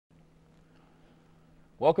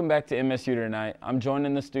Welcome back to MSU Tonight. I'm joined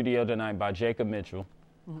in the studio tonight by Jacob Mitchell.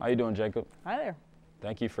 How you doing, Jacob? Hi there.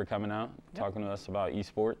 Thank you for coming out, talking to us about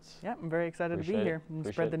esports. Yeah, I'm very excited to be here and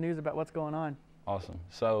spread the news about what's going on. Awesome.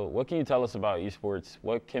 So what can you tell us about esports?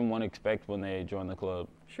 What can one expect when they join the club?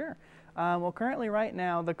 Sure. Well, currently right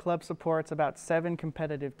now the club supports about 7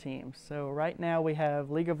 competitive teams. So right now we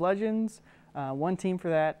have League of Legends, 1 team for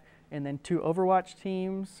that, and then 2 Overwatch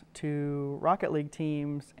teams, 2 Rocket League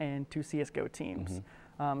teams, and 2 CSGO teams.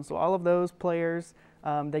 So all of those players,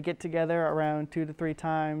 they get together around 2 to 3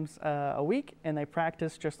 times a week, and they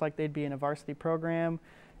practice just like they'd be in a varsity program,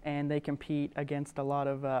 and they compete against a lot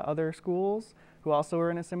of other schools who also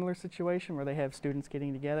are in a similar situation where they have students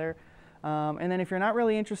getting together. And then if you're not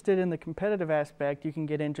really interested in the competitive aspect, you can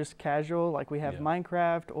get in just casual, like we have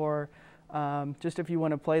Minecraft, or just if you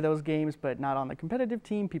want to play those games but not on the competitive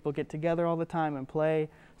team, people get together all the time and play.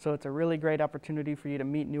 So it's a really great opportunity for you to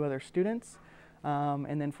meet new other students.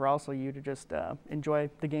 And then for also you to just enjoy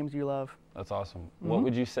the games you love. That's awesome. What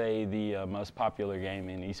would you say the most popular game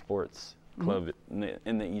in esports club in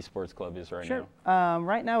the esports club is right now?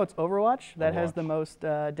 Right now it's Overwatch. That has the most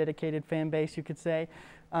dedicated fan base, you could say.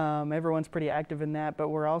 Everyone's pretty active in that, but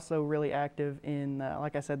we're also really active in,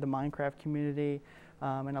 like I said, the Minecraft community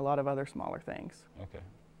and a lot of other smaller things. Okay.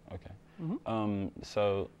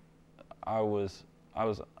 So I was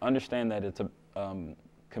understand that it's a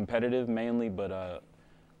competitive mainly, but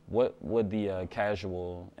what would the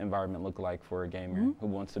casual environment look like for a gamer who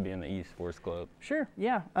wants to be in the esports club? Sure,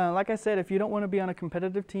 yeah. Like I said, if you don't want to be on a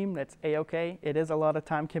competitive team, that's A-okay. It is a lot of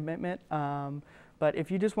time commitment. But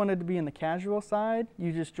if you just wanted to be in the casual side,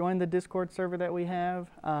 you just join the Discord server that we have,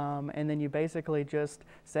 and then you basically just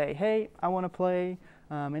say, hey, I want to play.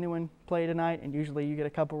 Anyone play tonight? And usually you get a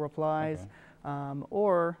couple replies.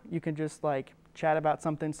 Or you can just like chat about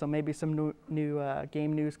something, so maybe some new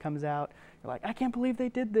game news comes out. You're like, I can't believe they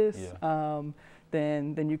did this.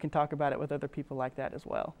 Then you can talk about it with other people like that as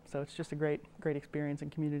well. So it's just a great experience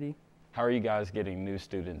and community. How are you guys getting new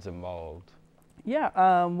students involved?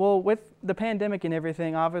 Yeah, well, with the pandemic and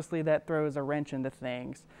everything, obviously that throws a wrench into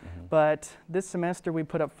things. But this semester we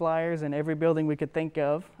put up flyers in every building we could think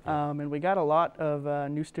of, and we got a lot of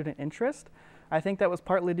new student interest. I think that was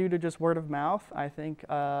partly due to just word of mouth. I think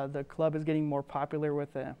the club is getting more popular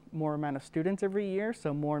with a more amount of students every year,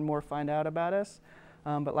 so more and more find out about us.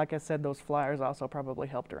 But like I said, those flyers also probably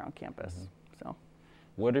helped around campus. So,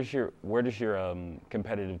 where does your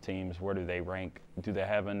competitive teams, where do they rank? Do they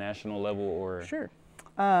have a national level or? Sure.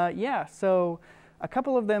 Yeah. So a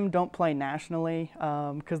couple of them don't play nationally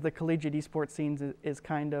because the collegiate esports scene is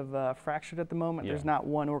kind of fractured at the moment. There's not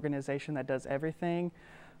one organization that does everything.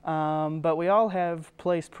 But we all have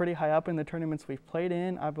placed pretty high up in the tournaments we've played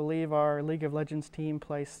in. I believe our League of Legends team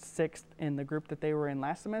placed 6th in the group that they were in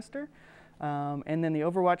last semester. And then the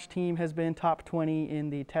Overwatch team has been top 20 in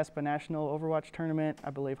the TESPA National Overwatch Tournament. I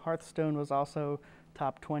believe Hearthstone was also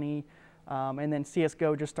top 20. And then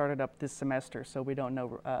CSGO just started up this semester, so we don't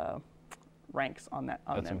know ranks on that.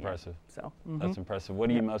 That's impressive. Yet. So that's impressive. What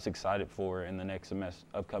are you most excited for in the next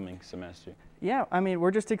upcoming semester? Yeah, I mean,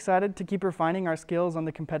 we're just excited to keep refining our skills on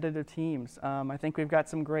the competitive teams. I think we've got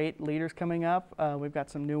some great leaders coming up. We've got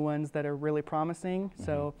some new ones that are really promising.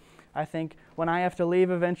 So I think when I have to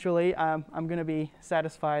leave eventually, I'm going to be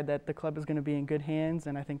satisfied that the club is going to be in good hands,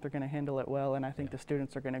 and I think they're going to handle it well, and I think the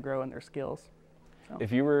students are going to grow in their skills. So.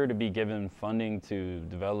 If you were to be given funding to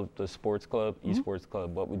develop the sports club, esports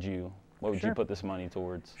club, what would you put this money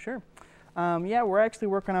towards? Sure. Yeah, we're actually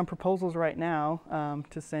working on proposals right now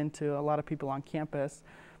to send to a lot of people on campus.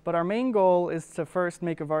 But our main goal is to first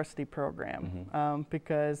make a varsity program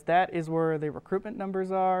because that is where the recruitment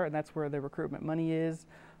numbers are, and that's where the recruitment money is.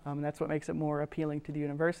 And that's what makes it more appealing to the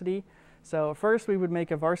university. So first we would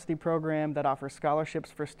make a varsity program that offers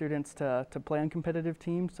scholarships for students to play on competitive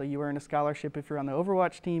teams. So you earn a scholarship if you're on the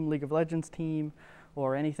Overwatch team, League of Legends team,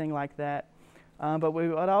 or anything like that. But we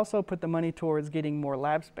would also put the money towards getting more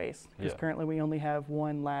lab space because currently we only have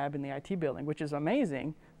 1 lab in the IT building, which is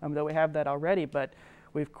amazing that we have that already, but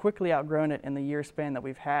we've quickly outgrown it in the year span that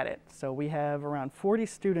we've had it. So we have around 40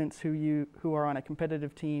 students who are on a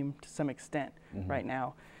competitive team to some extent right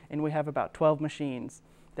now, and we have about 12 machines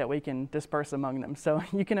that we can disperse among them. So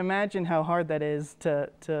you can imagine how hard that is to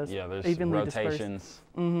evenly rotations.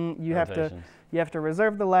 disperse. You have to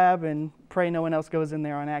reserve the lab and pray no one else goes in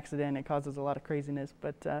there on accident. It causes a lot of craziness,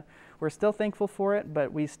 but we're still thankful for it.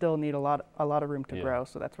 But we still need a lot of room to grow.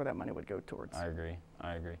 So that's where that money would go towards. I agree.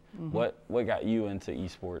 What got you into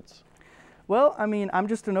esports? Well, I mean, I'm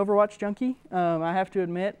just an Overwatch junkie, I have to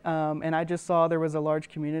admit, and I just saw there was a large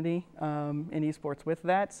community in esports with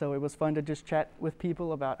that, so it was fun to just chat with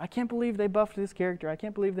people about, I can't believe they buffed this character, I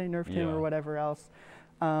can't believe they nerfed him or whatever else.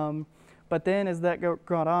 But then as that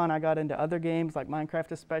got on, I got into other games like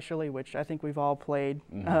Minecraft especially, which I think we've all played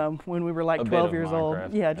when we were like 12 years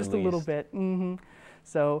old. Yeah, just a little bit.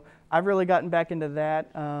 So I've really gotten back into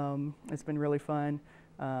that. It's been really fun.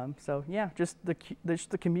 So yeah, just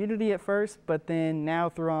the community at first, but then now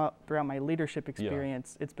throughout my leadership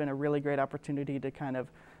experience, it's been a really great opportunity to kind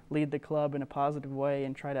of lead the club in a positive way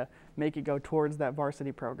and try to make it go towards that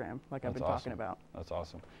varsity program like I've been talking about. That's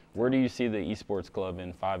awesome. Where do you see the esports club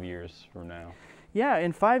in 5 years from now? Yeah,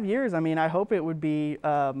 in 5 years, I mean, I hope it would be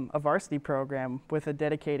a varsity program with a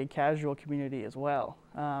dedicated casual community as well.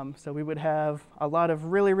 So we would have a lot of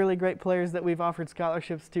really, really great players that we've offered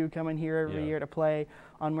scholarships to come in here every year to play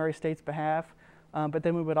on Murray State's behalf. But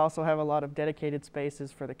then we would also have a lot of dedicated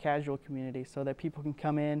spaces for the casual community so that people can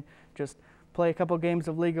come in, just play a couple games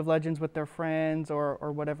of League of Legends with their friends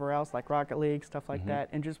or whatever else, like Rocket League, stuff like that,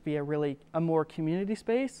 and just be a more community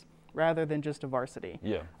space rather than just a varsity.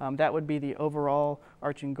 Yeah. That would be the overall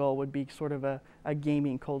arching goal, would be sort of a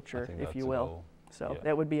gaming culture, if you will. So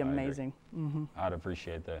that would be amazing. I'd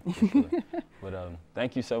appreciate that. For sure. But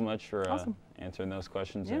thank you so much for answering those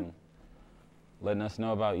questions and letting us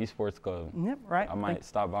know about esports club. Yep, right. I might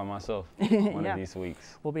stop by myself one of these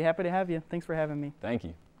weeks. We'll be happy to have you. Thanks for having me. Thank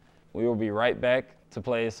you. We will be right back to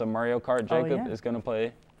play some Mario Kart. Jacob is going to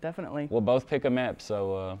play. Definitely. We'll both pick a map,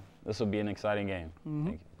 so this will be an exciting game.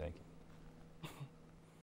 Thank you. Thank you.